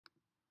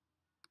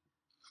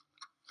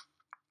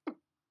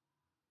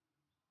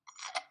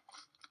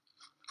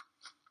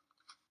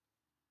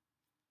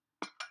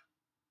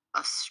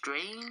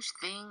strange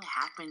thing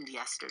happened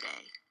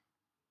yesterday.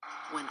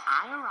 When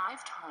I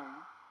arrived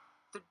home,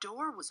 the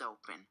door was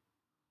open.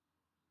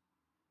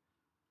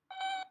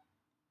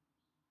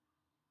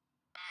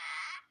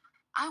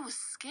 I was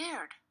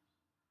scared.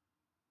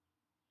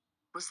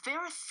 Was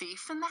there a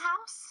thief in the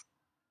house?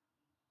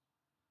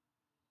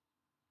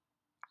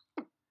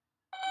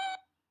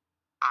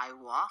 I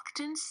walked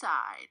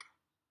inside.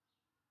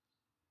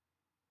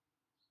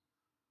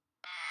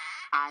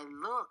 I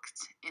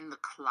looked in the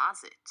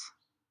closet.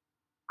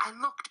 I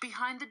looked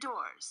behind the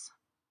doors.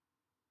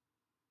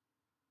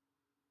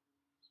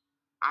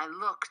 I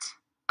looked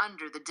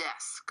under the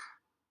desk.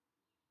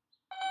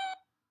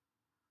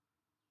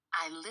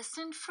 I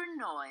listened for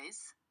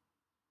noise.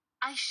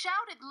 I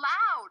shouted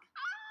loud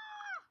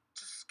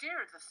to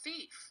scare the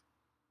thief.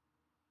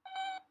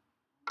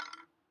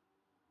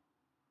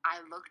 I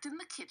looked in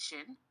the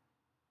kitchen.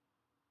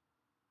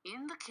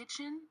 In the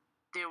kitchen,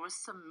 there was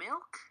some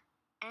milk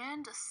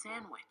and a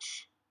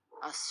sandwich.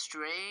 A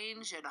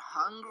strange and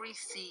hungry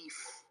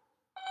thief.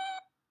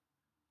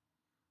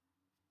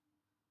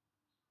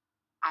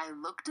 I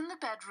looked in the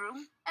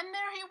bedroom, and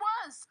there he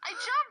was. I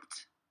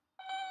jumped.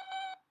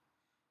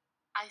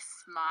 I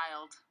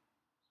smiled.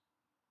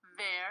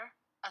 There,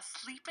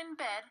 asleep in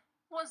bed,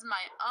 was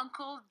my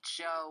Uncle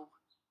Joe.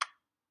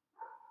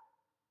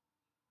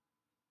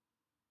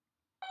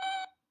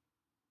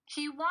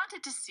 He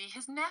wanted to see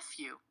his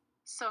nephew,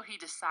 so he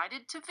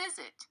decided to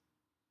visit.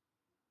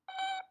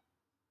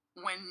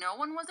 When no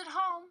one was at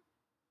home,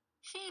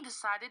 he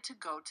decided to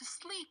go to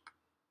sleep.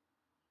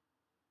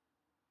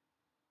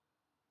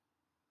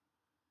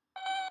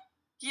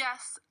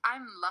 Yes,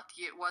 I'm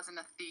lucky it wasn't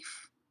a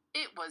thief.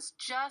 It was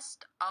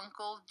just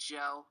Uncle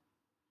Joe.